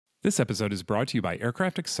This episode is brought to you by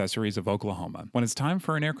Aircraft Accessories of Oklahoma. When it's time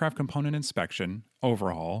for an aircraft component inspection,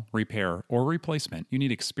 overhaul, repair, or replacement, you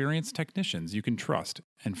need experienced technicians you can trust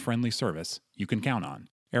and friendly service you can count on.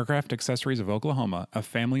 Aircraft Accessories of Oklahoma, a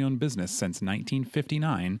family-owned business since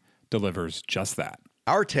 1959, delivers just that.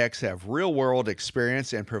 Our techs have real-world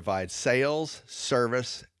experience and provide sales,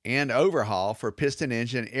 service, and overhaul for piston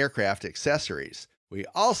engine aircraft accessories. We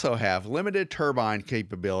also have limited turbine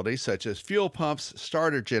capabilities such as fuel pumps,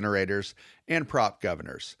 starter generators, and prop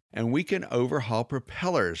governors. And we can overhaul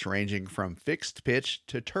propellers ranging from fixed pitch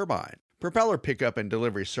to turbine. Propeller pickup and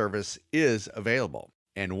delivery service is available.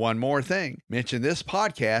 And one more thing, mention this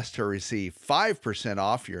podcast to receive 5%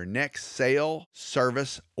 off your next sale,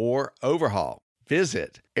 service, or overhaul.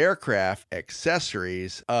 Visit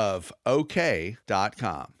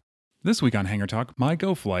aircraftaccessoriesofok.com. This week on Hangar Talk,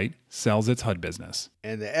 MyGoFlight sells its HUD business.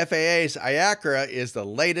 And the FAA's IACRA is the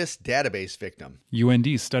latest database victim.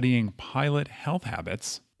 UND studying pilot health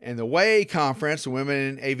habits. And the WAE Conference, Women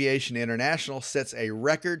in Aviation International, sets a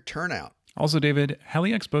record turnout. Also, David,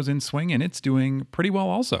 Heli Expo's in swing, and it's doing pretty well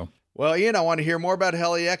also. Well, Ian, I want to hear more about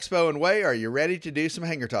Heli Expo and WAE. Are you ready to do some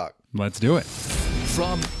Hangar Talk? Let's do it.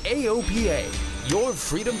 From AOPA, your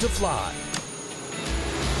freedom to fly.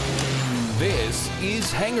 This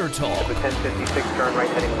is Hangar Talk. 1056, turn right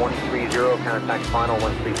heading 130, contact final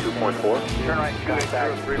 132.4. Turn right,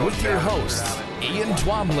 contact. With your hosts, Ian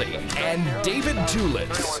Twombly and David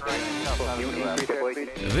Tulis.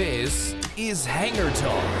 This is Hangar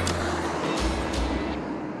Talk.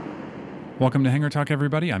 Welcome to Hangar Talk,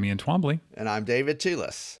 everybody. I'm Ian Twombly. And I'm David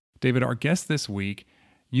Tulis. David, our guest this week,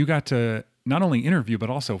 you got to not only interview, but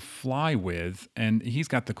also fly with, and he's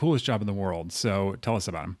got the coolest job in the world. So tell us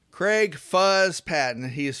about him. Craig Fuzz Patton.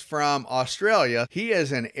 He's from Australia. He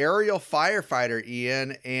is an aerial firefighter,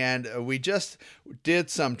 Ian, and we just did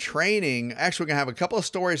some training. Actually, we're going to have a couple of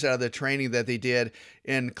stories out of the training that they did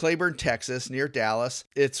in Cleburne, Texas, near Dallas.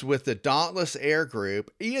 It's with the Dauntless Air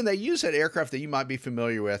Group. Ian, they use an aircraft that you might be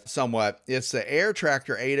familiar with somewhat. It's the Air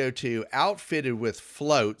Tractor 802 outfitted with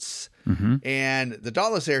floats. Mm-hmm. And the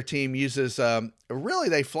Dauntless Air team uses,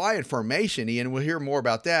 they fly in formation, Ian. We'll hear more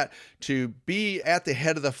about that, to be at the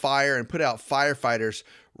head of the fire and put out firefighters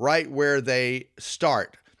right where they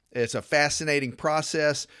start. It's a fascinating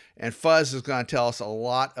process, and Fuzz is going to tell us a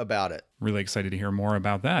lot about it. Really excited to hear more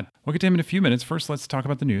about that. We'll get to him in a few minutes. First, let's talk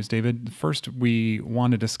about the news. David, first we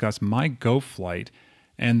want to discuss MyGoFlight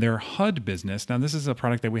and their HUD business. Now, this is a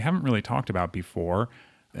product that we haven't really talked about before,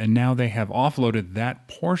 and now they have offloaded that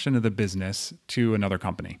portion of the business to another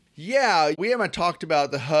company. Yeah, we haven't talked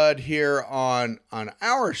about the HUD here on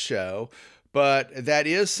our show, but that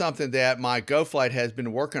is something that MyGoFlight has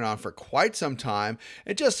been working on for quite some time.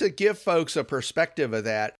 And just to give folks a perspective of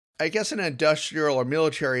that, I guess an industrial or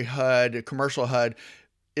military HUD, commercial HUD,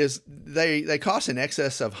 is they cost in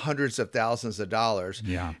excess of hundreds of thousands of dollars.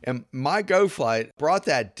 Yeah. And MyGoFlight brought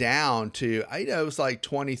that down to, it was like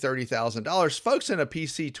 $20,000, $30,000. Folks in a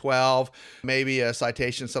PC-12, maybe a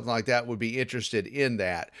Citation, something like that, would be interested in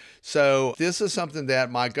that. So this is something that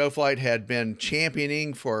MyGoFlight had been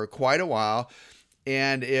championing for quite a while.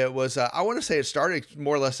 And it was, I want to say it started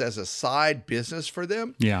more or less as a side business for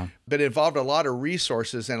them. Yeah. But it involved a lot of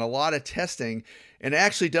resources and a lot of testing. And it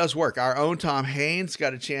actually does work. Our own Tom Haynes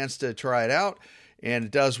got a chance to try it out, and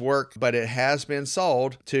it does work, but it has been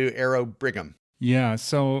sold to Aero Brigham. Yeah.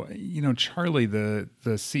 So, Charlie, the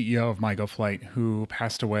CEO of MyGoFlight, who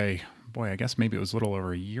passed away, I guess maybe it was a little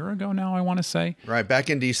over a year ago now, I want to say. Right,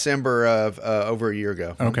 back in December of over a year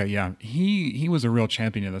ago. Okay, yeah. He was a real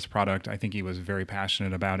champion of this product. I think he was very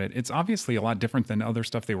passionate about it. It's obviously a lot different than other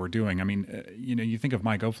stuff they were doing. I mean, you think of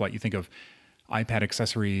MyGoFlight, you think of iPad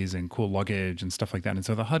accessories and cool luggage and stuff like that. And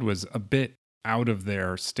so the HUD was a bit out of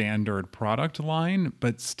their standard product line,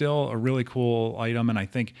 but still a really cool item, and I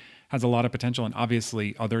think has a lot of potential. And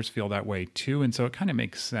obviously others feel that way too. And so it kind of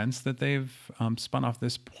makes sense that they've spun off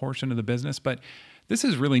this portion of the business. But this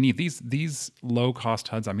is really neat. These low cost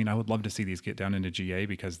HUDs, I mean, I would love to see these get down into GA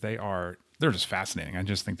because they're just fascinating. I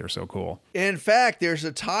just think they're so cool. In fact, there's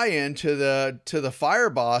a tie-in to the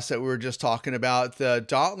Fireboss that we were just talking about. The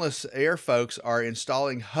Dauntless Air folks are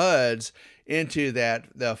installing HUDs into the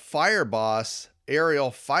Fireboss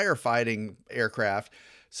aerial firefighting aircraft.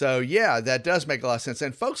 So yeah, that does make a lot of sense.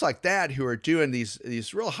 And folks like that who are doing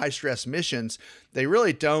these real high stress missions, they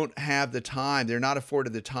really don't have the time. They're not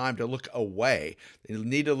afforded the time to look away. They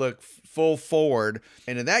need to look full forward.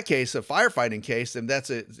 And in that case, a firefighting case, then that's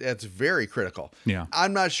very critical. Yeah.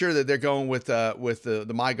 I'm not sure that they're going with the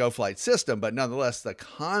MyGoFlight system, but nonetheless, the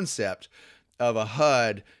concept of a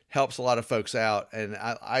HUD helps a lot of folks out. And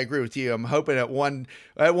I agree with you. I'm hoping at one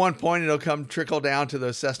point it'll trickle down to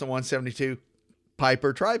those Cessna 172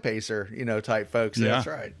 Piper Tri-Pacer, type folks. Yeah. That's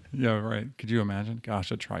right. Yeah, right. Could you imagine?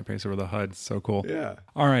 Gosh, a Tri-Pacer with a HUD. So cool. Yeah.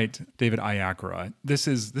 All right, David, IACRA. This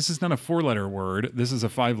is not a 4-letter word. This is a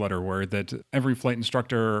 5-letter word that every flight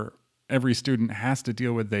instructor, every student has to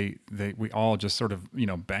deal with. We all just sort of,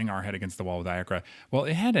 bang our head against the wall with IACRA. Well,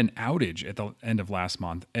 it had an outage at the end of last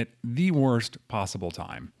month at the worst possible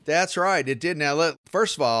time. That's right. It did. Now,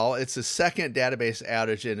 first of all, it's the second database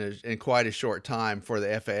outage in quite a short time for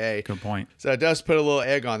the FAA. Good point. So it does put a little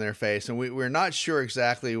egg on their face. And we're not sure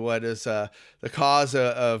exactly what is the cause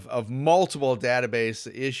of multiple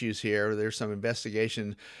database issues here. There's some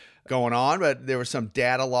investigation going on, but there was some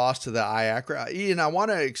data loss to the IACRA. Ian, I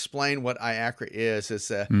want to explain what IACRA is. It's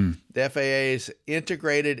the FAA's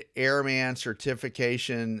Integrated Airman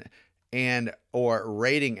Certification and or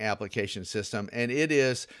rating application system. And it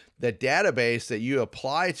is the database that you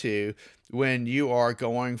apply to when you are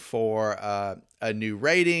going for a new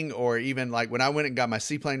rating, or even like when I went and got my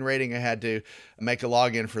seaplane rating, I had to make a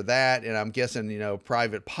login for that. And I'm guessing,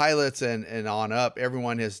 private pilots and on up,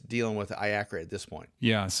 everyone is dealing with IACRA at this point.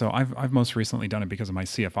 Yeah. So I've most recently done it because of my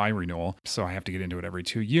CFI renewal. So I have to get into it every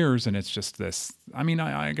 2 years. And it's just this,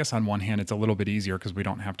 I guess on one hand, it's a little bit easier because we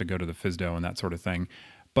don't have to go to the FSDO and that sort of thing.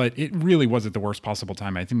 But it really was at the worst possible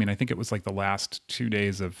time. I think it was like the last 2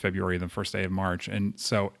 days of February, the first day of March. And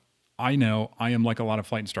so I know I am like a lot of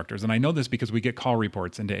flight instructors, and I know this because we get call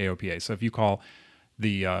reports into AOPA. So if you call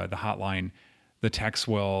the hotline, the techs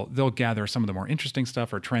they'll gather some of the more interesting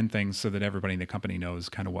stuff or trend things so that everybody in the company knows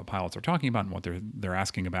kind of what pilots are talking about and what they're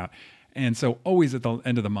asking about. And so always at the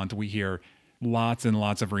end of the month, we hear lots and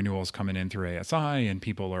lots of renewals coming in through ASI, and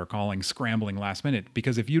people are scrambling last minute,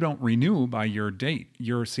 because if you don't renew by your date,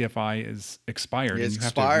 your CFI is expired. It's and you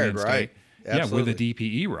expired, have to right? Absolutely. With a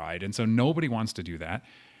DPE ride. And so nobody wants to do that.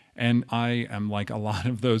 And I am like a lot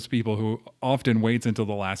of those people who often waits until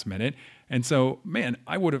the last minute. And so, man,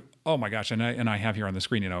 I would have, oh my gosh, and I have here on the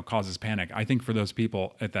screen, causes panic. I think for those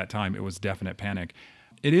people at that time, it was definite panic.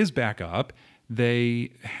 It is back up.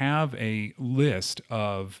 They have a list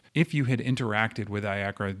of, if you had interacted with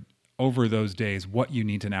IACRA over those days, what you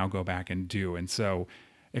need to now go back and do. And so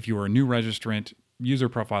if you were a new registrant, user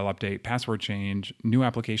profile update, password change, new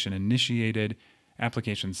application initiated,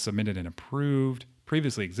 applications submitted and approved,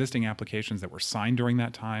 previously existing applications that were signed during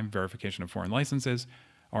that time, verification of foreign licenses,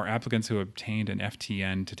 or applicants who obtained an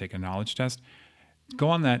FTN to take a knowledge test. Go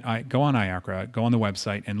on IACRA, go on the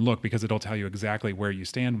website and look, because it'll tell you exactly where you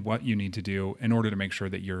stand, what you need to do in order to make sure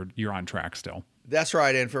that you're on track still. That's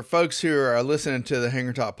right. And for folks who are listening to the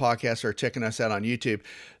Hangar Talk podcast or checking us out on YouTube,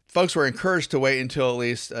 folks were encouraged to wait until at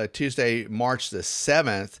least Tuesday, March the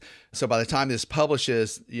 7th. So by the time this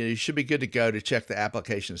publishes, you should be good to go to check the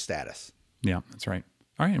application status. Yeah, that's right.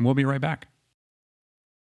 All right, and we'll be right back.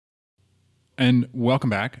 And welcome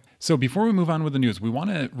back. So before we move on with the news, we want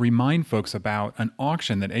to remind folks about an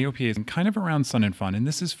auction that AOPA is kind of around Sun and Fun, and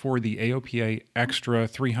this is for the AOPA Extra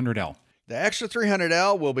 300L. The Extra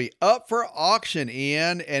 300L will be up for auction,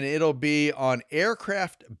 Ian, and it'll be on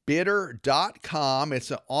aircraftbidder.com.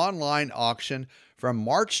 It's an online auction from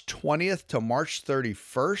March 20th to March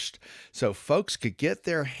 31st. So folks could get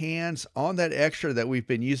their hands on that extra that we've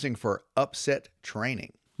been using for upset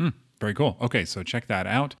training. Very cool. Okay, so check that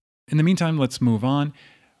out. In the meantime, let's move on.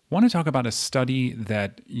 I want to talk about a study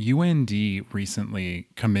that UND recently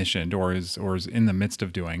commissioned or is in the midst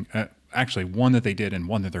of doing. Actually, one that they did and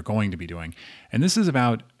one that they're going to be doing. And this is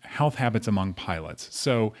about health habits among pilots.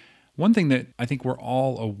 So one thing that I think we're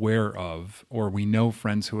all aware of, or we know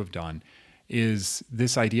friends who have done, is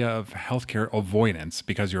this idea of healthcare avoidance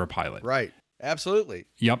because you're a pilot. Right. Absolutely.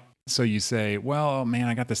 Yep. So you say, well, man,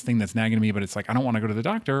 I got this thing that's nagging me, but it's like, I don't want to go to the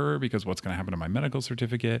doctor because what's going to happen to my medical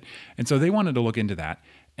certificate? And so they wanted to look into that.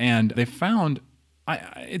 And they found,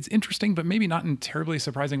 it's interesting, but maybe not terribly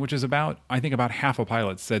surprising, which is about half of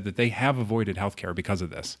pilots said that they have avoided healthcare because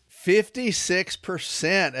of this.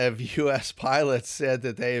 56% of U.S. pilots said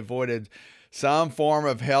that they avoided some form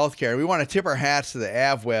of healthcare. We want to tip our hats to the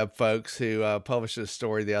AvWeb folks who published this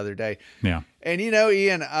story the other day. Yeah. And,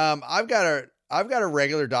 Ian, I've got a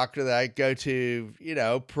regular doctor that I go to,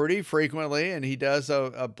 pretty frequently, and he does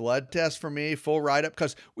a blood test for me, full write-up,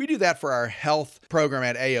 because we do that for our health program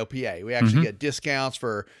at AOPA. We actually get discounts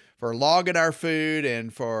for logging our food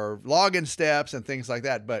and for logging steps and things like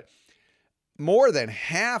that. But more than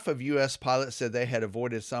half of U.S. pilots said they had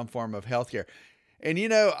avoided some form of healthcare. And,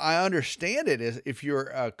 I understand it is if you're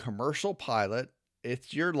a commercial pilot,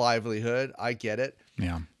 it's your livelihood. I get it.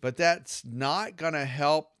 Yeah. But that's not going to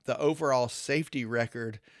help the overall safety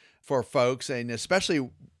record for folks, and especially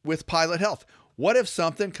with pilot health. What if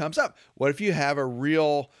something comes up? What if you have a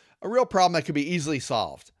real problem that could be easily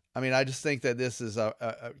solved? I mean, I just think that this is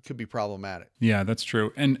could be problematic. Yeah, that's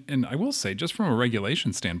true. And I will say, just from a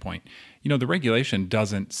regulation standpoint, the regulation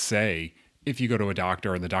doesn't say if you go to a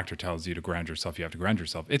doctor and the doctor tells you to ground yourself, you have to ground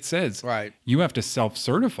yourself. It says Right. you have to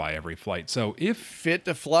self-certify every flight. So if Fit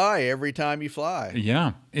to fly every time you fly.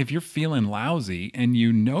 Yeah. If you're feeling lousy and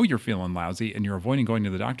you're feeling lousy and you're avoiding going to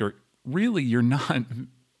the doctor, really you're not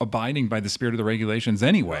abiding by the spirit of the regulations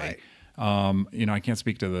anyway. I can't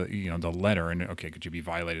speak to the letter and okay, could you be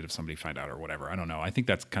violated if somebody find out or whatever? I don't know. I think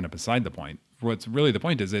that's kind of beside the point. What's really the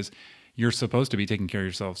point is you're supposed to be taking care of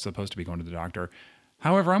yourself, supposed to be going to the doctor.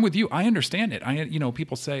 However, I'm with you. I understand it.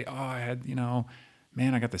 People say, oh, I had,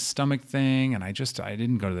 man, I got this stomach thing and I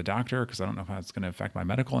didn't go to the doctor because I don't know how it's going to affect my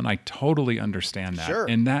medical. And I totally understand that. Sure.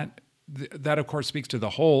 And that of course speaks to the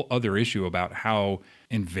whole other issue about how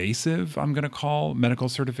invasive I'm going to call medical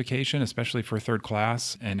certification, especially for third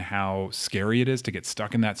class, and how scary it is to get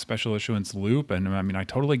stuck in that special issuance loop. And I mean, I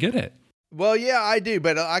totally get it. Well, yeah, I do,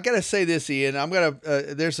 but I got to say this, Ian.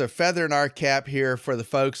 There's a feather in our cap here for the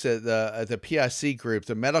folks at the PIC group,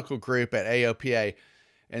 the medical group at AOPA,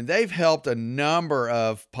 and they've helped a number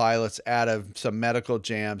of pilots out of some medical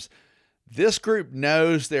jams. This group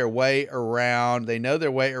knows their way around. They know their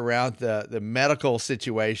way around the medical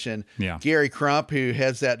situation. Yeah. Gary Crump, who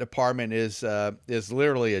heads that department, is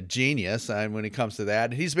literally a genius when it comes to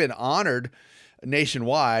that. He's been honored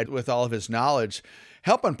nationwide with all of his knowledge,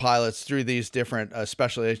 helping pilots through these different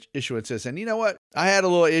special issuances. And you know what? I had a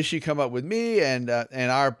little issue come up with me, and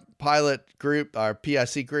our pilot group, our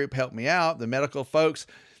PIC group, helped me out. The medical folks,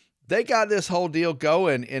 they got this whole deal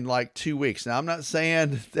going in like 2 weeks. Now, I'm not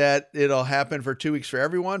saying that it'll happen for 2 weeks for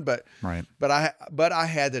everyone, but Right. but I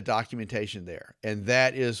had the documentation there, and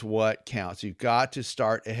that is what counts. You've got to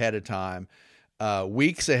start ahead of time,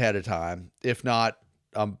 weeks ahead of time, if not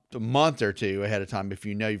a month or two ahead of time, if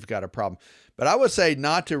you know you've got a problem. But I would say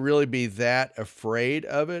not to really be that afraid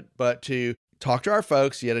of it, but to talk to our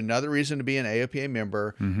folks. Yet another reason to be an AOPA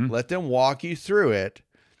member. Let them walk you through it.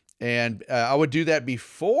 And I would do that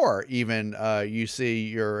before even you see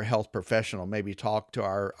your health professional. Maybe talk to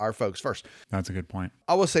our folks first. That's a good point.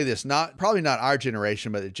 I will say this, probably not our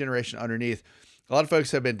generation, but the generation underneath. A lot of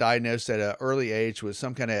folks have been diagnosed at an early age with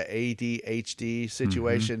some kind of ADHD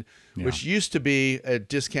situation, Yeah. which used to be a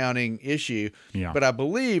discounting issue. Yeah. But I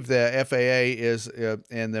believe the FAA is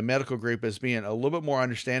and the medical group is being a little bit more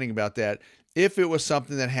understanding about that if it was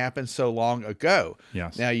something that happened so long ago.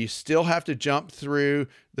 Yes. Now, you still have to jump through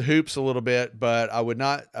the hoops a little bit, but I would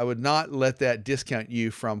not let that discount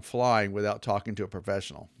you from flying without talking to a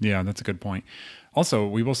professional. Yeah, that's a good point. Also,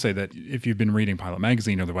 we will say that if you've been reading Pilot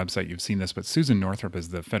Magazine or the website, you've seen this, but Susan Northrup is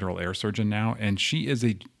the federal air surgeon now, and she is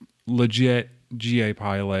a legit GA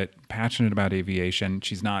pilot, passionate about aviation.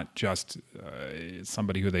 She's not just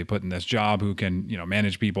somebody who they put in this job who can,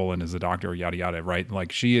 manage people and is a doctor, yada, yada, right?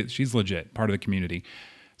 Like she's legit, part of the community.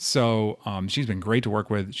 So she's been great to work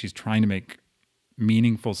with. She's trying to make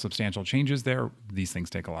meaningful, substantial changes there. These things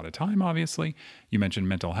take a lot of time, obviously. You mentioned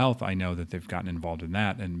mental health. I know that they've gotten involved in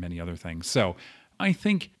that and many other things. So I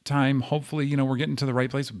think time, hopefully, we're getting to the right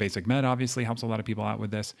place. Basic Med obviously helps a lot of people out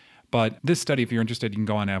with this. But this study, if you're interested, you can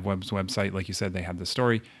go on AvWeb's website. Like you said, they have the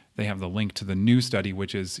story. They have the link to the new study,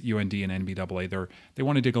 which is UND and NBAA. They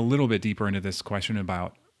want to dig a little bit deeper into this question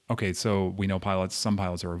about, okay, so we know some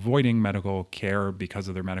pilots are avoiding medical care because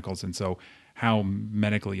of their medicals. And so how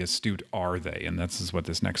medically astute are they? And this is what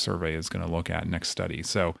this next survey is going to look at, next study.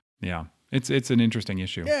 So yeah, it's an interesting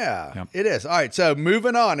issue. Yeah, Yep. It is. All right, so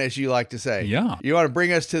moving on, as you like to say. Yeah. You want to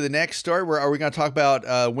bring us to the next story? Are we going to talk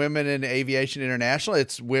about Women in Aviation International?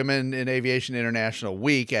 It's Women in Aviation International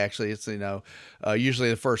Week, actually. It's, usually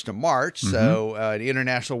the 1st of March, so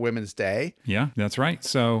International Women's Day. Yeah, that's right.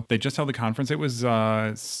 So they just held a conference. It was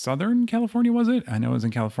Southern California, was it? I know it was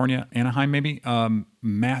in California, Anaheim maybe.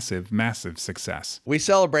 Massive, massive success. We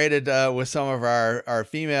celebrated with some of our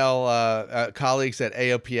female colleagues at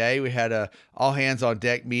AOPA. We had a all hands on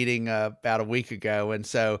deck meeting about a week ago, and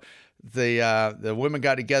so the women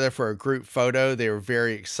got together for a group photo. They were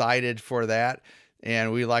very excited for that,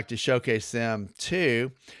 and we like to showcase them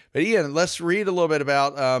too. But Ian, let's read a little bit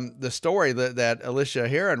about the story that Alicia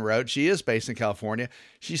Heron wrote. She is based in California.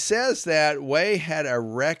 She says that WAE had a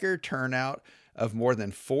record turnout of more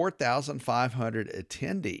than 4,500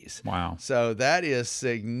 attendees. Wow. So that is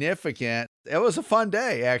significant. It was a fun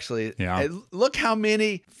day, actually. Yeah. And look how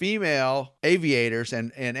many female aviators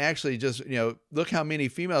and actually just, look how many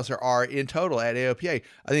females there are in total at AOPA.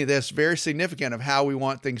 I think that's very significant of how we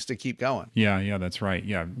want things to keep going. Yeah, that's right.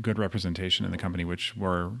 Yeah, good representation in the company, which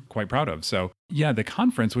we're quite proud of. So, yeah, the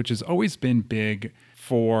conference, which has always been big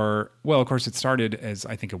of course, it started as,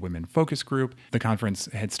 I think, a women focus group. The conference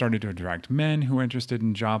had started to attract men who are interested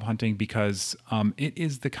in job hunting because it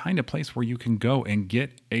is the kind of place where you can go and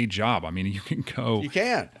get a job. I mean, you can go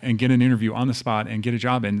and get an interview on the spot and get a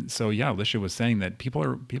job. And so, yeah, Alicia was saying that people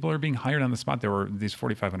are being hired on the spot. There were these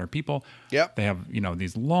 4,500 people. Yep. They have,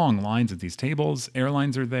 these long lines at these tables.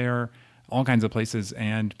 Airlines are there, all kinds of places,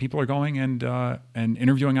 and people are going and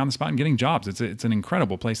interviewing on the spot and getting jobs. It's an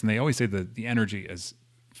incredible place, and they always say that the energy is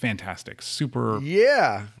fantastic, super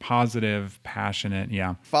positive, passionate.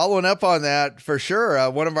 Yeah. Following up on that for sure.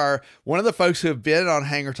 One of the folks who have been on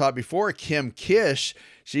Hangar Talk before, Kim Kish,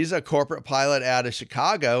 she's a corporate pilot out of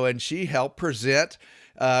Chicago, and she helped present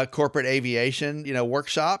corporate aviation,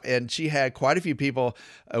 workshop, and she had quite a few people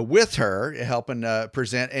with her helping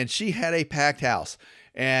present, and she had a packed house.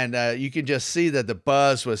 And you can just see that the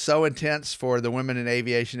buzz was so intense for the Women in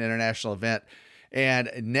Aviation International event.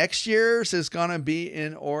 And next year's is going to be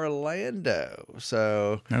in Orlando.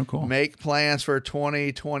 So cool. Make plans for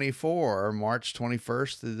 2024, March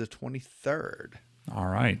 21st through the 23rd. All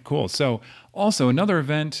right, cool. So also another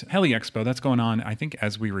event, Heli Expo, that's going on, I think,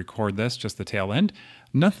 as we record this, just the tail end.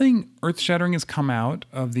 Nothing earth-shattering has come out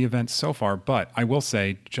of the event so far, but I will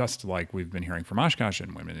say, just like we've been hearing from Oshkosh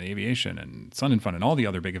and Women in Aviation and Sun and Fun and all the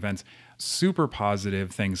other big events, super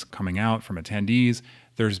positive things coming out from attendees.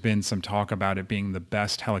 There's been some talk about it being the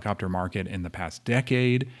best helicopter market in the past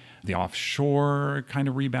decade, the offshore kind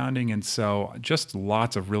of rebounding, and so just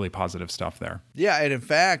lots of really positive stuff there. Yeah, and in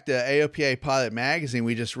fact, AOPA Pilot Magazine,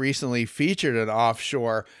 we just recently featured an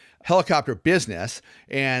offshore helicopter business,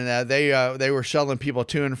 and they were shuttling people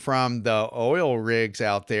to and from the oil rigs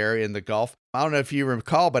out there in the Gulf. I don't know if you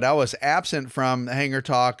recall, but I was absent from Hangar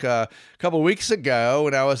Talk a couple of weeks ago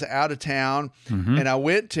when I was out of town, and I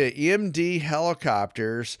went to MD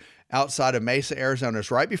Helicopters outside of Mesa, Arizona.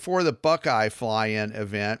 It's right before the Buckeye fly-in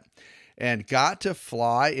event, and got to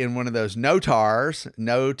fly in one of those NOTARs,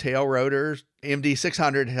 no tail rotors, MD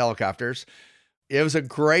 600 helicopters. It was a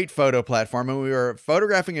great photo platform, and we were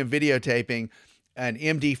photographing and videotaping an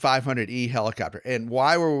MD 500E helicopter. And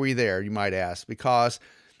why were we there, you might ask? Because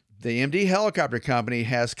the MD Helicopter Company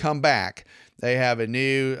has come back. They have a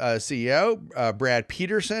new CEO, Brad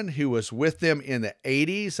Peterson, who was with them in the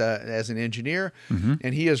 80s as an engineer,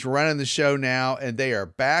 and he is running the show now, and they are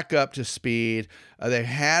back up to speed. They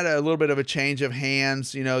had a little bit of a change of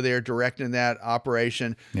hands. They're directing that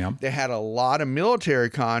operation. Yeah. They had a lot of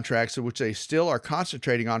military contracts, which they still are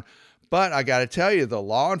concentrating on. But I got to tell you, the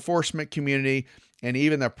law enforcement community and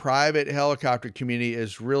even the private helicopter community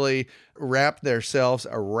is really wrapped themselves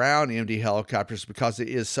around MD Helicopters because it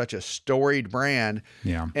is such a storied brand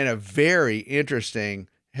and a very interesting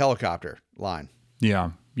helicopter line.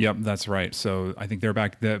 Yeah. Yep, that's right. So I think they're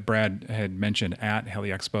back. Brad had mentioned at Heli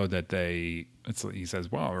Expo that he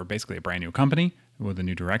says, well, we're basically a brand new company with a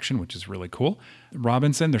new direction, which is really cool.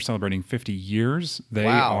 Robinson, they're celebrating 50 years. They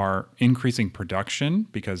are increasing production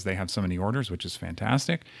because they have so many orders, which is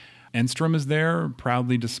fantastic. Enstrom is there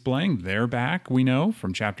proudly displaying their back, we know,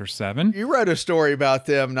 from Chapter 7. You wrote a story about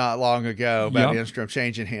them not long ago, about Enstrom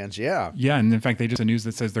changing hands. Yeah. Yeah, and in fact, they just had news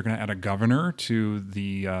that says they're going to add a governor to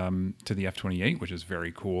the F-28, which is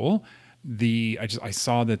very cool. I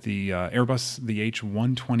saw that the Airbus, the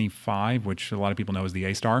H-125, which a lot of people know as the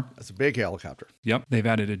A-Star. That's a big helicopter. Yep. They've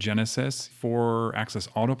added a Genesis 4-axis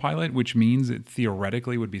autopilot, which means it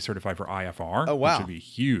theoretically would be certified for IFR. Oh, wow. Which would be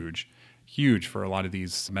huge for a lot of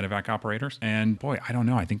these medevac operators. And boy, I don't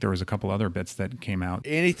know. I think there was a couple other bits that came out.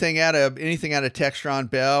 Anything out of Textron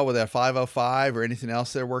Bell with a 505 or anything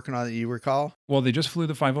else they're working on that you recall? Well, they just flew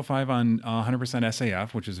the 505 on 100%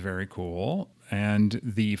 SAF, which is very cool. And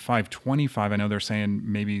the 525, I know they're saying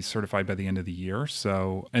maybe certified by the end of the year.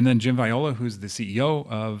 So, and then Jim Viola, who's the CEO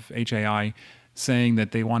of HAI, saying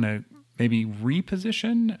that they want to maybe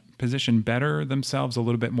position better themselves a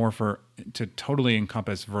little bit more to totally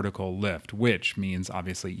encompass vertical lift, which means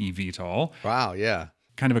obviously eVTOL. Wow, yeah.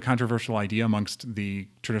 Kind of a controversial idea amongst the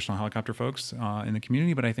traditional helicopter folks in the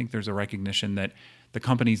community, but I think there's a recognition that the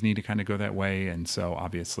companies need to kind of go that way, and so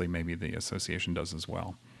obviously maybe the association does as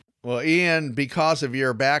well. Well, Ian, because of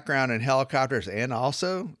your background in helicopters and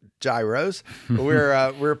also gyros,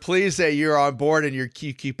 we're pleased that you're on board and you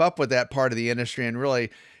keep up with that part of the industry and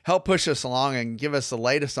really help push us along and give us the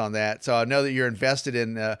latest on that. So I know that you're invested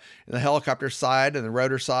in the helicopter side and the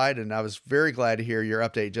rotor side, and I was very glad to hear your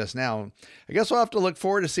update just now. I guess we'll have to look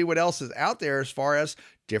forward to see what else is out there as far as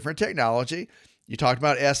different technology. You talked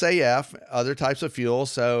about SAF, other types of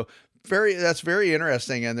fuels, so that's very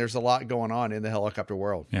interesting, and there's a lot going on in the helicopter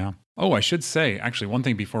world. Yeah. Oh, I should say, actually, one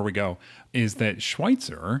thing before we go is that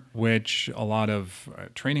Schweitzer, which a lot of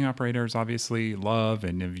training operators obviously love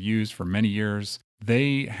and have used for many years,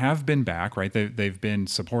 they have been back, right? They've been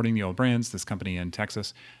supporting the old brands, this company in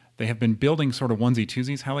Texas. They have been building sort of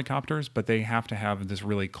onesie-twosies helicopters, but they have to have this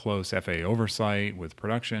really close FAA oversight with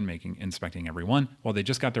production, inspecting every one. Well, they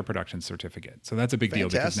just got their production certificate. So that's a big deal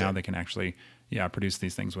because now they can actually produce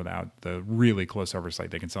these things without the really close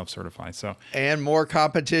oversight. They can self-certify. So and more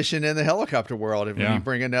competition in the helicopter world when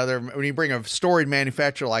you bring a storied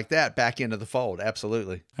manufacturer like that back into the fold.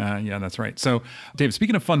 Absolutely. Yeah, that's right. So, Dave,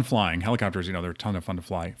 speaking of fun flying, helicopters, they're a ton of fun to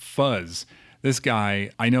fly. Fuzz. This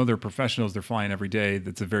guy, I know they're professionals. They're flying every day.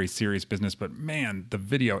 That's a very serious business. But man, the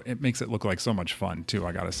video, it makes it look like so much fun too,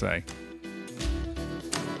 I got to say.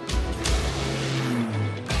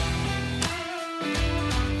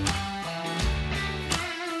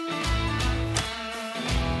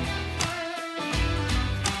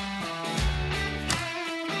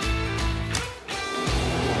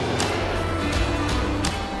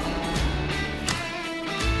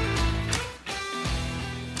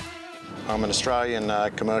 I'm an Australian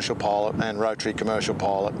commercial pilot and rotary commercial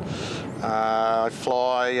pilot. I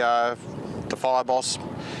fly the Fireboss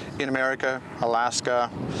in America, Alaska.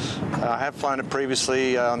 I have flown it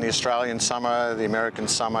previously on the Australian summer, the American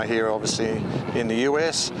summer here obviously in the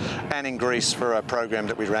US, and in Greece for a program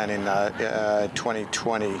that we ran in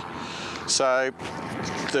 2020. So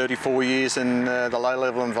 34 years in the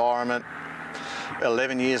low-level environment,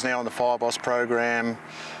 11 years now on the Fireboss program,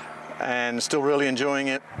 and still really enjoying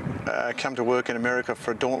it. Come to work in America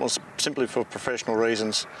for Dauntless simply for professional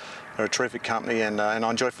reasons. They're a terrific company, and I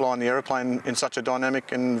enjoy flying the aeroplane in such a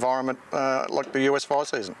dynamic environment like the US fire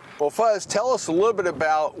season. Well, Fuzz, tell us a little bit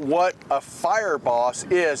about what a Fireboss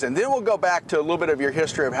is, and then we'll go back to a little bit of your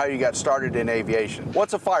history of how you got started in aviation.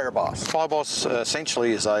 What's a Fireboss? Fireboss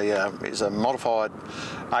essentially is a modified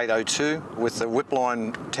 802 with the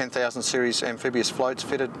Whipline 10,000 series amphibious floats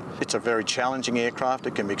fitted. It's a very challenging aircraft.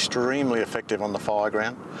 It can be extremely effective on the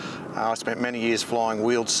fireground. I spent many years flying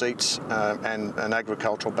wheeled seats and an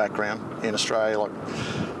agricultural background in Australia,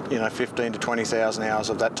 like 15 to 20,000 hours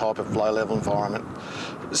of that type of low-level environment.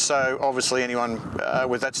 So obviously anyone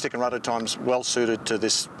with that stick and rudder time's well suited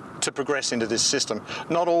to progress into this system.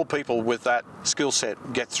 Not all people with that skill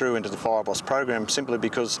set get through into the Fireboss program simply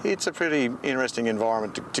because it's a pretty interesting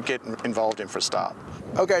environment to get involved in for a start.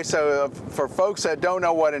 Okay, so for folks that don't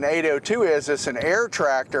know what an 802 is, it's an air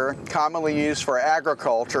tractor commonly used for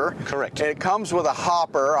agriculture. Correct. And it comes with a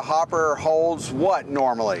hopper. A hopper holds what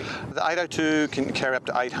normally? The 802 can carry up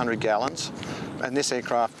to 800 gallons, and this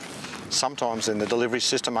aircraft sometimes in the delivery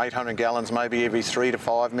system, 800 gallons maybe every 3 to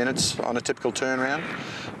 5 minutes on a typical turnaround.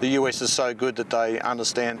 The US is so good that they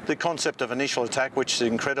understand the concept of initial attack, which is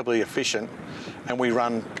incredibly efficient, and we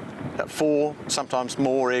run 4, sometimes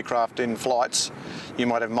more aircraft in flights. You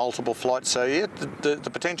might have multiple flights, so yeah, the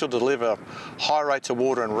potential to deliver high rates of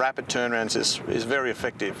water and rapid turnarounds is very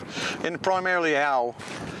effective. And primarily our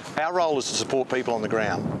role is to support people on the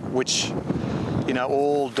ground, which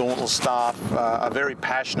all Dauntless staff are very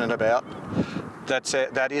passionate about.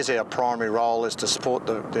 That is our primary role, is to support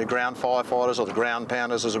the ground firefighters, or the ground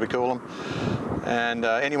pounders as we call them. And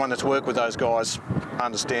anyone that's worked with those guys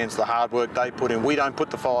understands the hard work they put in. We don't put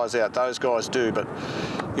the fires out, those guys do, but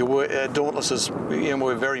Dauntless is,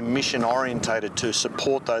 we're very mission orientated to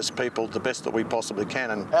support those people the best that we possibly can.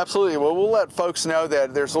 And absolutely. Well, we'll let folks know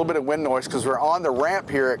that there's a little bit of wind noise because we're on the ramp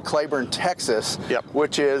here at Claiborne, Texas,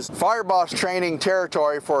 which is Fireboss training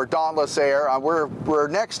territory for Dauntless Air. We're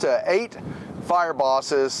next to 8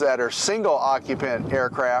 Firebosses that are single occupant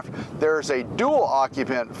aircraft. There's a dual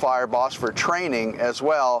occupant Fireboss for training as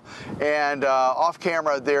well. And off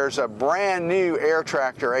camera, there's a brand new air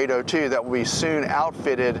tractor 802 that will be soon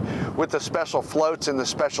outfitted with the special floats and the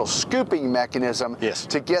special scooping mechanism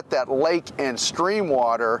to get that lake and stream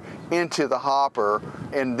water into the hopper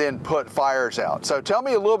and then put fires out. So tell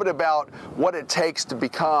me a little bit about what it takes to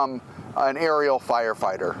become an aerial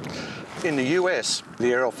firefighter. In the US,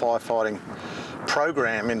 the aerial firefighting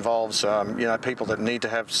program involves, people that need to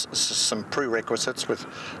have some prerequisites with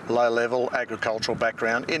low-level agricultural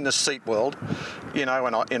background in the seat world,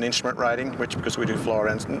 and in instrument rating, which because we do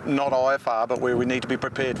fly-arounds, not IFR, but where we need to be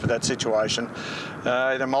prepared for that situation.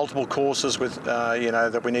 There are multiple courses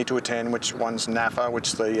that we need to attend, which one's NAFA,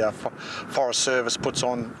 which the Forest Service puts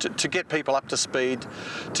on to get people up to speed,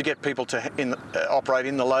 to get people to operate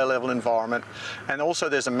in the low-level environment. And also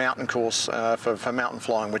there's a mountain course for mountain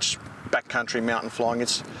flying, which backcountry mountain flying,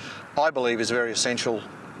 I believe, is very essential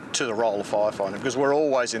to the role of firefighting because we're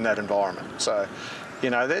always in that environment. So,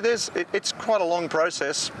 it's quite a long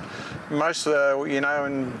process. Most,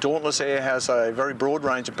 and Dauntless Air has a very broad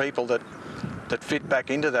range of people that fit back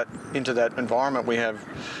into that environment. We have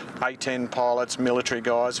A-10 pilots, military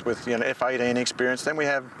guys with F-18 experience. Then we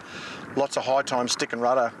have lots of high-time stick and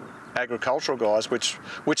rudder agricultural guys, which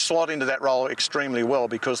slot into that role extremely well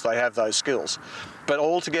because they have those skills. But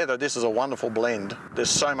altogether, this is a wonderful blend. There's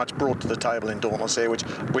so much brought to the table in Dauntless Air,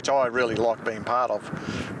 which I really like being part of,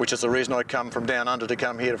 which is the reason I come from down under to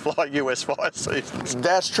come here to fly US fire seasons.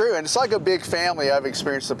 That's true, and it's like a big family I've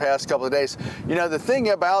experienced the past couple of days. The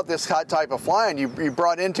thing about this type of flying, you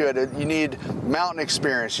brought into it, you need mountain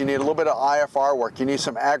experience, you need a little bit of IFR work, you need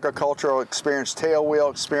some agricultural experience, tail wheel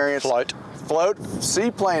experience. Float,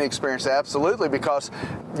 seaplane experience, absolutely, because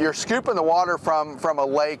you're scooping the water from a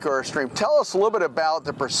lake or a stream. Tell us a little bit about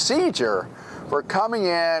the procedure for coming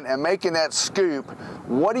in and making that scoop.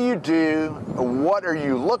 What do you do? What are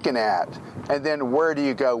you looking at? And then where do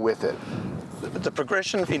you go with it? The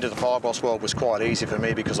progression into the fiberglass world was quite easy for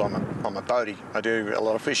me because I'm a boatie. I do a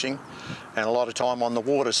lot of fishing and a lot of time on the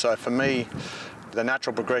water. So for me, the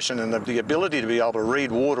natural progression and the ability to be able to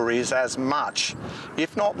read water is as much,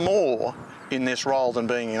 if not more, in this role than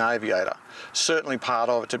being an aviator. Certainly part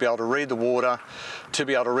of it, to be able to read the water, to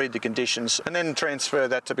be able to read the conditions, and then transfer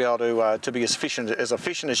that to be able to be as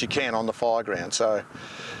efficient as you can on the fire ground. So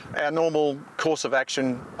our normal course of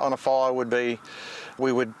action on a fire would be,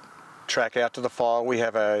 we would track out to the fire. We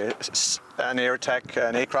have an air attack,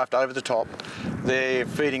 an aircraft over the top. They're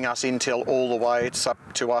feeding us intel all the way. It's up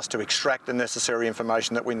to us to extract the necessary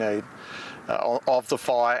information that we need of the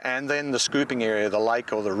fire, and then the scooping area, the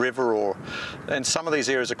lake or the river, and some of these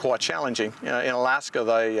areas are quite challenging. In Alaska,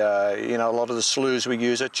 they, a lot of the sloughs we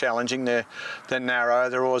use are challenging. They're narrow.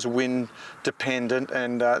 They're always wind dependent,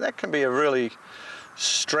 and that can be a really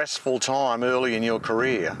stressful time early in your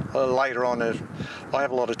career. Later on, I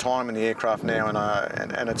have a lot of time in the aircraft now,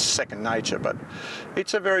 and it's second nature, but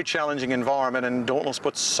it's a very challenging environment, and Dauntless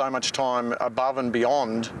puts so much time above and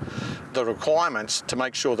beyond the requirements to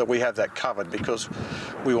make sure that we have that covered, because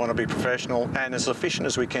we want to be professional and as efficient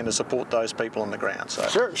as we can to support those people on the ground.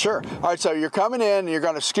 So. Sure. All right, so you're coming in, you're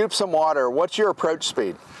going to scoop some water. What's your approach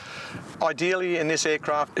speed? Ideally, in this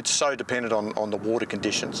aircraft, it's so dependent on the water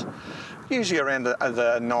conditions. Usually around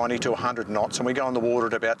the 90 to 100 knots, and we go on the water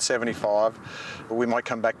at about 75. We might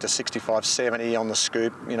come back to 65, 70 on the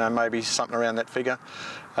scoop, maybe something around that figure.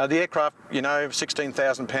 The aircraft,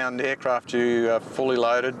 16,000 pound aircraft, fully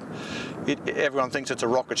loaded. Everyone thinks it's a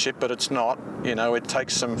rocket ship, but it's not. It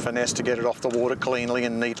takes some finesse to get it off the water cleanly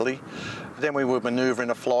and neatly. Then we would manoeuvre in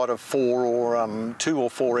a flight of 2 or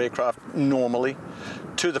 4 aircraft normally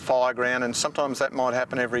to the fire ground, and sometimes that might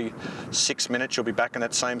happen every 6 minutes. You'll be back in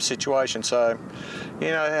that same situation. So,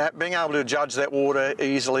 being able to judge that water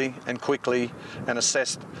easily and quickly and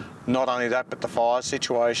assess not only that but the fire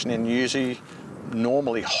situation in usually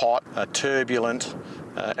normally hot, turbulent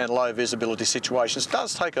and low visibility situations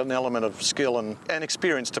does take an element of skill and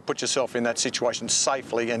experience to put yourself in that situation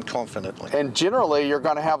safely and confidently. And generally you're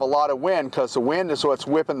going to have a lot of wind, because the wind is what's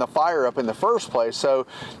whipping the fire up in the first place. So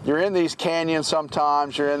you're in these canyons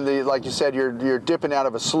sometimes, you're in the, like you said, you're dipping out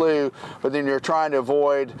of a slough, but then you're trying to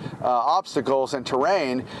avoid obstacles and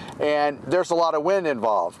terrain, and there's a lot of wind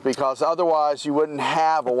involved, because otherwise you wouldn't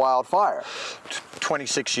have a wildfire.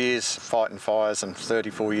 26 years fighting fires and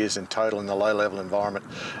 34 years in total in the low-level environment.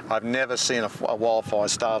 I've never seen a wildfire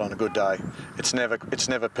start on a good day. It's never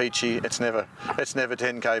peachy. It's never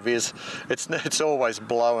 10k viz. It's always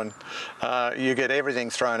blowing. You get everything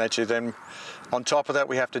thrown at you. Then on top of that,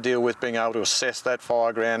 we have to deal with being able to assess that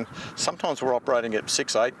fire ground. Sometimes we're operating at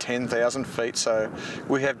 6, 8, 10,000 feet, so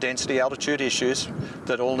we have density altitude issues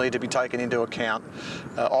that all need to be taken into account.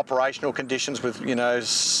 Operational conditions with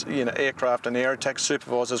aircraft and air attack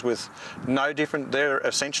supervisors with no different. They're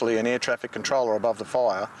essentially an air traffic controller above the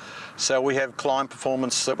fire. So we have climb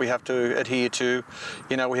performance that we have to adhere to.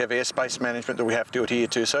 You know, we have airspace management that we have to adhere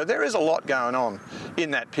to. So there is a lot going on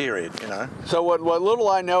in that period, you know. So what little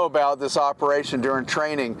I know about this operation during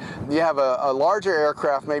training, you have a larger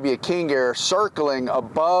aircraft, maybe a King Air, circling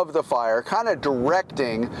above the fire, kind of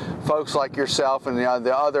directing folks like yourself and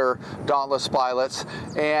the other Dauntless pilots,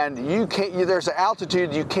 and there's an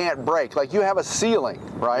altitude you can't break. Like, you have a ceiling,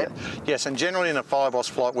 right? Yes, and generally in a Fireboss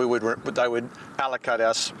flight, they would allocate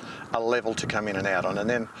us a level to come in and out on, and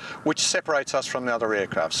then which separates us from the other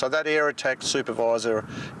aircraft. So that air attack supervisor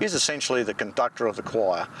is essentially the conductor of the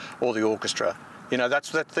choir or the orchestra. You know,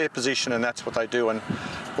 that's their position, and that's what they do. And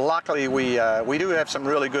luckily, we do have some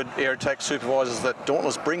really good air attack supervisors that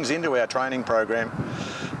Dauntless brings into our training program.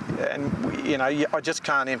 And you know, I just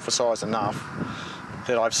can't emphasise enough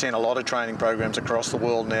that I've seen a lot of training programs across the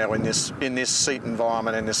world now in this seat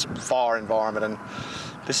environment, in this fire environment, and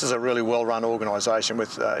this is a really well-run organisation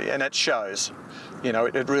with, and it shows. You know,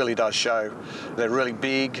 it really does show. They're really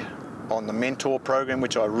big on the mentor program,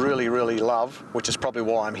 which I really, really love, which is probably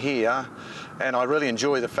why I'm here. And I really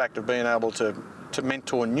enjoy the fact of being able to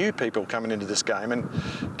mentor new people coming into this game and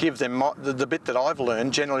give them the bit that I've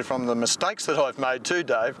learned, generally from the mistakes that I've made too,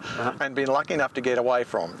 Dave, and been lucky enough to get away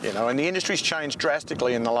from. You know, and the industry's changed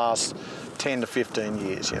drastically in the last 10 to 15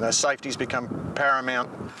 years. You know, safety's become paramount.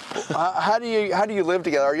 How do you live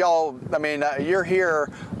together? Are y'all? I mean, you're here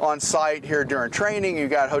on site here during training. You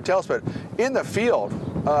got hotels, but in the field,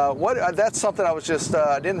 that's something I was just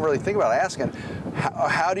didn't really think about asking.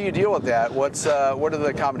 How do you deal with that? What are the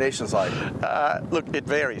accommodations like? Look, it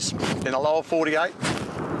varies. In the lower 48,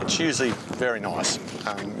 it's usually very nice.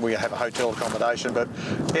 We have a hotel accommodation, but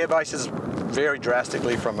air bases vary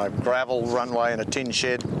drastically from a gravel runway and a tin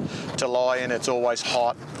shed to lie in. It's always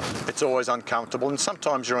hot, it's always uncomfortable, and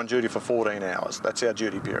sometimes you're on duty for 14 hours. That's our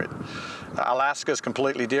duty period. Alaska is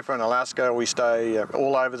completely different. Alaska, we stay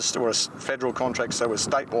all over. We're a federal contract, so we're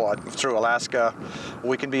statewide through Alaska.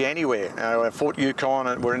 We can be anywhere. At Fort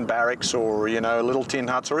Yukon, we're in barracks, or little tin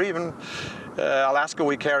huts, or even Alaska,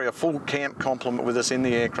 we carry a full camp complement with us in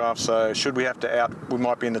the aircraft, so should we have to out, we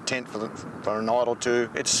might be in the tent for a night or two.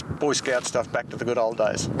 It's Boy Scout stuff, back to the good old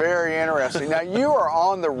days. Very interesting. Now, you are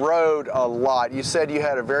on the road a lot. You said you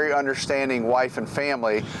had a very understanding wife and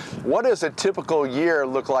family. What does a typical year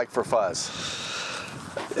look like for Fuzz?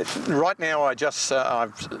 Right now,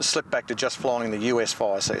 I've slipped back to just flying in the US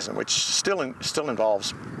fire season, which still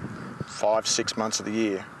involves 5-6 months of the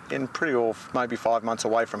year, and pretty well maybe 5 months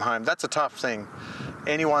away from home. That's a tough thing.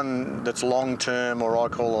 Anyone that's long-term, or I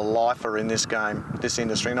call a lifer in this game, this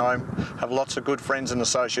industry, and I have lots of good friends and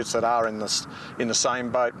associates that are in the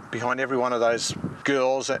same boat. Behind every one of those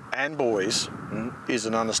girls and boys is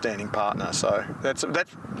an understanding partner. So that's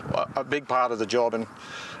a big part of the job. And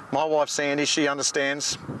my wife Sandy, she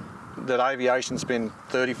understands that aviation's been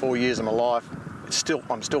 34 years of my life.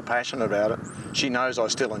 I'm still passionate about it. She knows I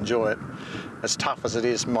still enjoy it. As tough as it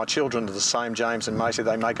is, my children are the same, James and Macy.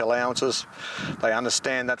 They make allowances. They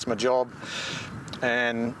understand that's my job.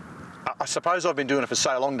 And I suppose I've been doing it for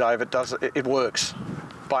so long, Dave, it works.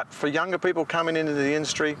 But for younger people coming into the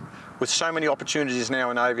industry, with so many opportunities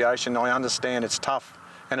now in aviation, I understand it's tough.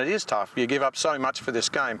 And it is tough. You give up so much for this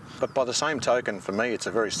game. But by the same token, for me, it's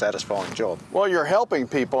a very satisfying job. Well, you're helping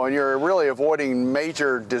people, and you're really avoiding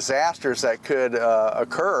major disasters that could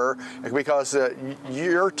occur, because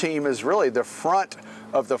your team is really the front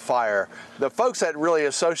of the fire. The folks that really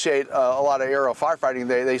associate a lot of aerial firefighting,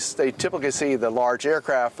 they typically see the large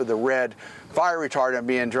aircraft with the red fire retardant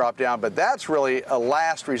being dropped down, but that's really a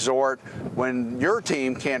last resort when your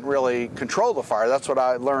team can't really control the fire. That's what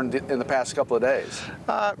I learned in the past couple of days.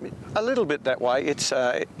 A little bit that way. It's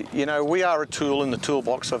we are a tool in the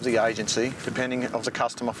toolbox of the agency, depending of the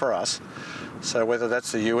customer for us. So whether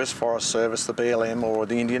that's the US Forest Service, the BLM, or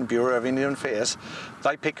the Indian Bureau of Indian Affairs,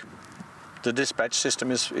 they pick. The dispatch system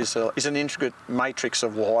is an intricate matrix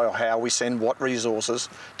of why or how we send what resources,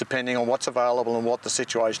 depending on what's available and what the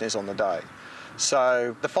situation is on the day.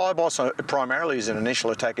 So the Fireboss primarily is an initial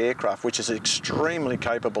attack aircraft, which is extremely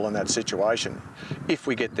capable in that situation if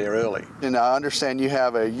we get there early. And I understand you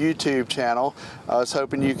have a YouTube channel. I was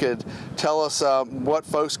hoping you could tell us what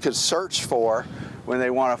folks could search for when they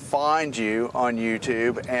want to find you on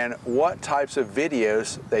YouTube, and what types of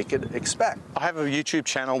videos they could expect. I have a YouTube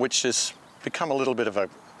channel which has become a little bit of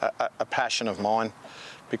a passion of mine,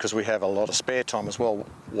 because we have a lot of spare time as well,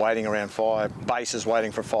 waiting around fire, bases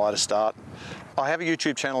waiting for fire to start. I have a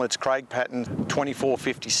YouTube channel, it's Craig Patton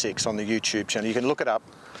 2456 on the YouTube channel. You can look it up.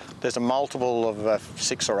 There's a multiple of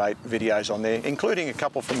 6 or 8 videos on there, including a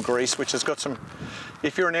couple from Greece, which has got some,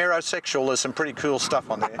 if you're an aerosexual, there's some pretty cool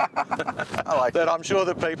stuff on there. I like that I'm sure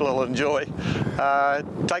that people will enjoy.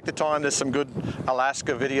 Take the time, there's some good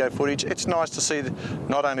Alaska video footage. It's nice to see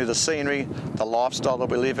not only the scenery, the lifestyle that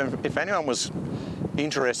we live in. If anyone was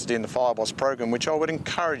interested in the Fireboss program, which I would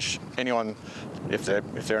encourage anyone, if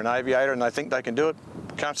they're an aviator and they think they can do it,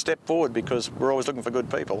 come step forward, because we're always looking for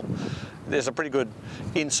good people. There's a pretty good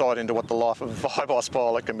insight into what the life of a Fireboss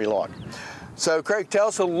pilot can be like. So, Craig, tell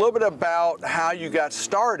us a little bit about how you got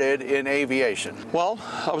started in aviation. Well,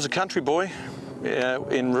 I was a country boy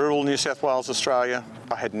in rural New South Wales, Australia.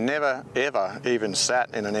 I had never, ever even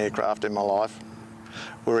sat in an aircraft in my life.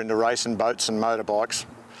 We were into racing boats and motorbikes,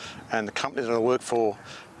 and the company that I worked for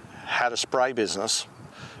had a spray business.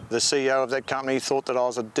 The CEO of that company thought that I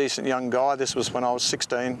was a decent young guy. This was when I was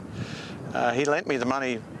 16. He lent me the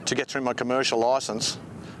money to get through my commercial licence,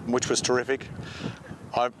 which was terrific.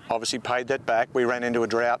 I obviously paid that back. We ran into a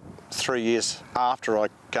drought 3 years after I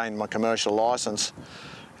gained my commercial licence,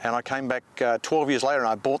 and I came back 12 years later and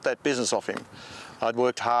I bought that business off him. I'd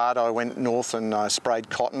worked hard. I went north and sprayed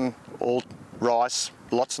cotton, all rice,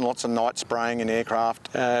 lots and lots of night spraying in aircraft.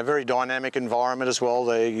 Very dynamic environment as well,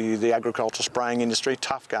 the agriculture spraying industry,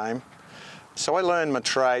 tough game. So I learned my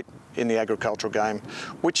trade in the agricultural game,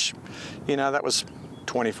 which, you know, that was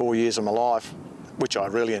 24 years of my life, which I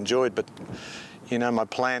really enjoyed, but you know, my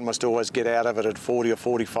plan was to always get out of it at 40 or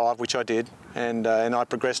 45, which I did. And I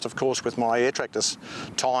progressed, of course, with my air tractors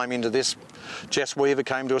time into this. Jess Weaver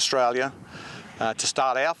came to Australia to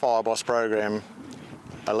start our Fireboss program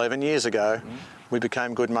 11 years ago. We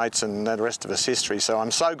became good mates, and the rest of us history. So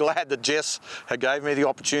I'm so glad that Jess gave me the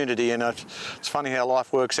opportunity, and it's funny how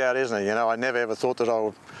life works out, isn't it? You know, I never ever thought that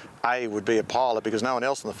I would be a pilot, because no one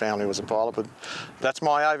else in the family was a pilot, but that's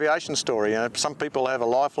my aviation story. You know, some people have a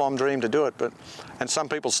lifelong dream to do it, and some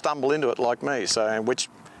people stumble into it like me, so which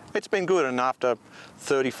it's been good, and after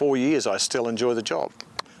 34 years I still enjoy the job.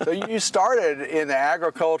 So you started in the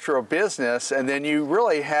agricultural business, and then you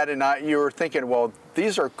really you were thinking, well,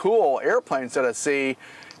 these are cool airplanes that I see,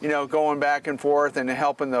 you know, going back and forth and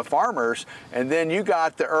helping the farmers. And then you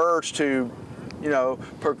got the urge to, you know,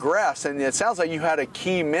 progress. And it sounds like you had a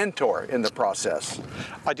key mentor in the process.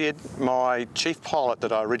 I did. My chief pilot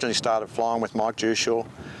that I originally started flying with, Mike Jushaw,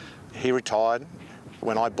 he retired.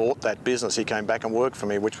 When I bought that business, he came back and worked for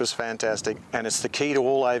me, which was fantastic. And it's the key to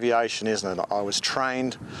all aviation, isn't it? I was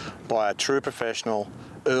trained by a true professional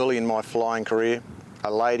early in my flying career. A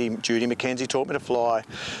lady, Judy McKenzie, taught me to fly.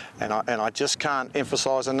 And I just can't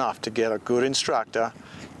emphasise enough, to get a good instructor,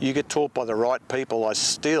 you get taught by the right people. I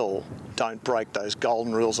still don't break those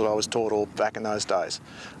golden rules that I was taught all back in those days.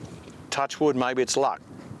 Touch wood, maybe it's luck.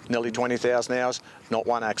 Nearly 20,000 hours, not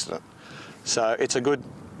one accident. So it's a good...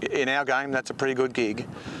 In our game, that's a pretty good gig,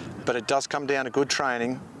 but it does come down to good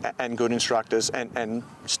training and good instructors, and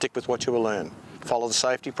stick with what you will learn. Follow the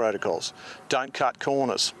safety protocols. Don't cut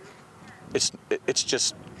corners. It's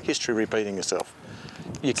just history repeating itself.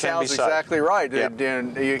 You can be safe. Sounds exactly right. Yep.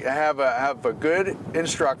 You have a good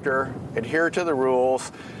instructor, adhere to the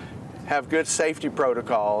rules, have good safety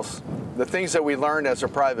protocols, the things that we learned as a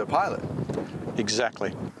private pilot.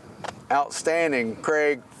 Exactly. Outstanding,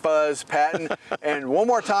 Craig Fuzz Patton. And one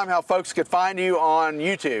more time, how folks could find you on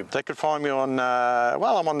YouTube. They could find me on,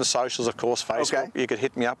 well, I'm on the socials, of course, Facebook. Okay. You could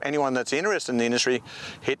hit me up. Anyone that's interested in the industry,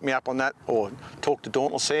 hit me up on that, or talk to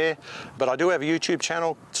Dauntless Air. But I do have a YouTube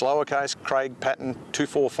channel. It's lowercase, Craig Patton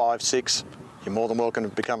 2456. You're more than welcome to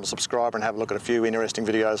become a subscriber and have a look at a few interesting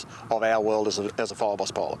videos of our world as a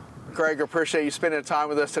Fireboss pilot. Craig, I appreciate you spending time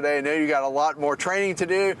with us today. I know you got a lot more training to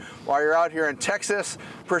do while you're out here in Texas.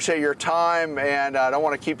 Appreciate your time, and I don't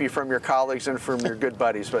want to keep you from your colleagues and from your good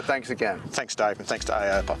buddies, but thanks again. Thanks, Dave, and thanks to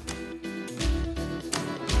AOPA.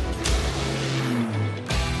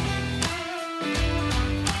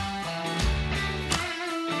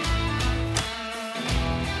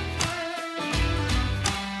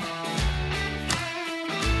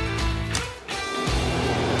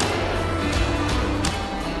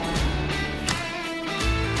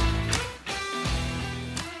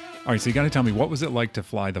 All right, so you got to tell me, what was it like to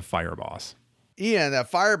fly the Fireboss? Ian, that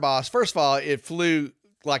Fireboss, first of all, it flew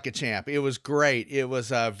like a champ. It was great. It was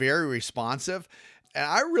very responsive, and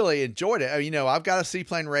I really enjoyed it. You know, I've got a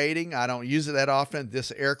seaplane rating. I don't use it that often.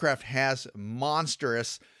 This aircraft has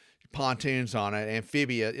monstrous pontoons on it.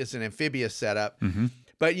 It's an amphibious setup.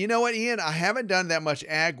 But you know what, Ian? I haven't done that much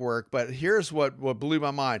ag work, but here's what blew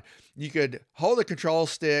my mind. You could hold the control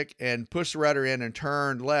stick and push the rudder in and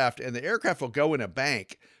turn left, and the aircraft will go in a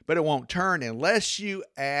bank, but it won't turn unless you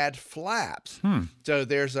add flaps. So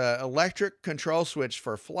there's an electric control switch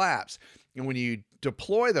for flaps. And when you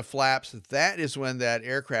deploy the flaps, that is when that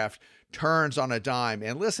aircraft turns on a dime.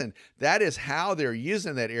 And listen, that is how they're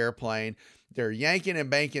using that airplane. They're yanking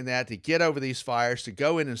and banking that to get over these fires, to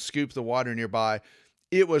go in and scoop the water nearby.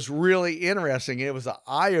 It was really interesting. It was an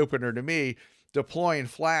eye-opener to me, deploying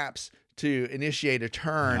flaps to initiate a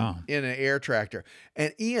turn in an air tractor.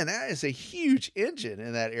 And Ian, that is a huge engine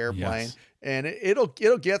in that airplane. Yes. And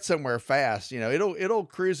it'll get somewhere fast. You know, it'll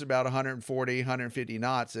cruise about 140, 150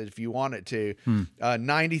 knots if you want it to.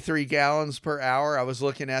 93 gallons per hour. I was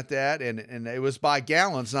looking at that, and it was by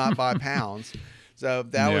gallons, not by pounds. So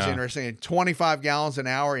that was interesting. 25 gallons an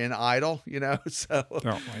hour in idle, you know. So Oh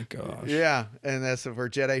my gosh. yeah, and that's for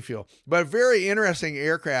Jet A fuel. But very interesting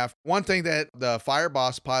aircraft. One thing that the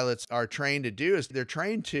Fireboss pilots are trained to do is they're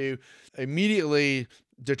trained to immediately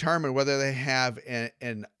determine whether they have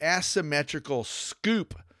an asymmetrical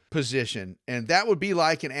scoop position, and that would be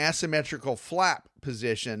like an asymmetrical flap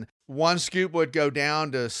position. One scoop would go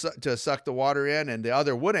down to suck the water in, and the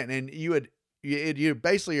other wouldn't, and you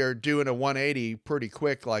basically are doing a 180 pretty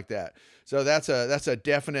quick like that. So that's a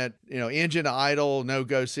definite, you know, engine idle,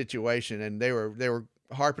 no-go situation, and they were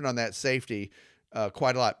harping on that safety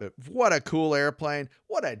quite a lot. But what a cool airplane.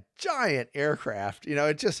 What a giant aircraft. You know,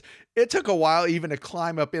 it took a while even to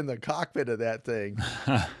climb up in the cockpit of that thing.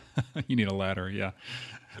 You need a ladder, yeah.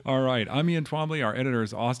 All right. I'm Ian Twombly. Our editor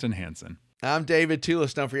is Austin Hanson. I'm David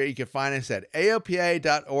Toulis. Don't forget, you can find us at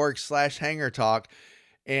aopa.org/hangartalk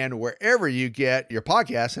and wherever you get your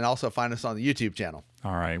podcasts, and also find us on the YouTube channel.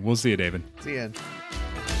 All right. We'll see you, David. See you.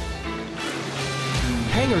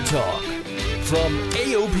 Hangar Talk from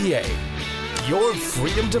AOPA. Your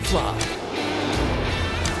freedom to fly.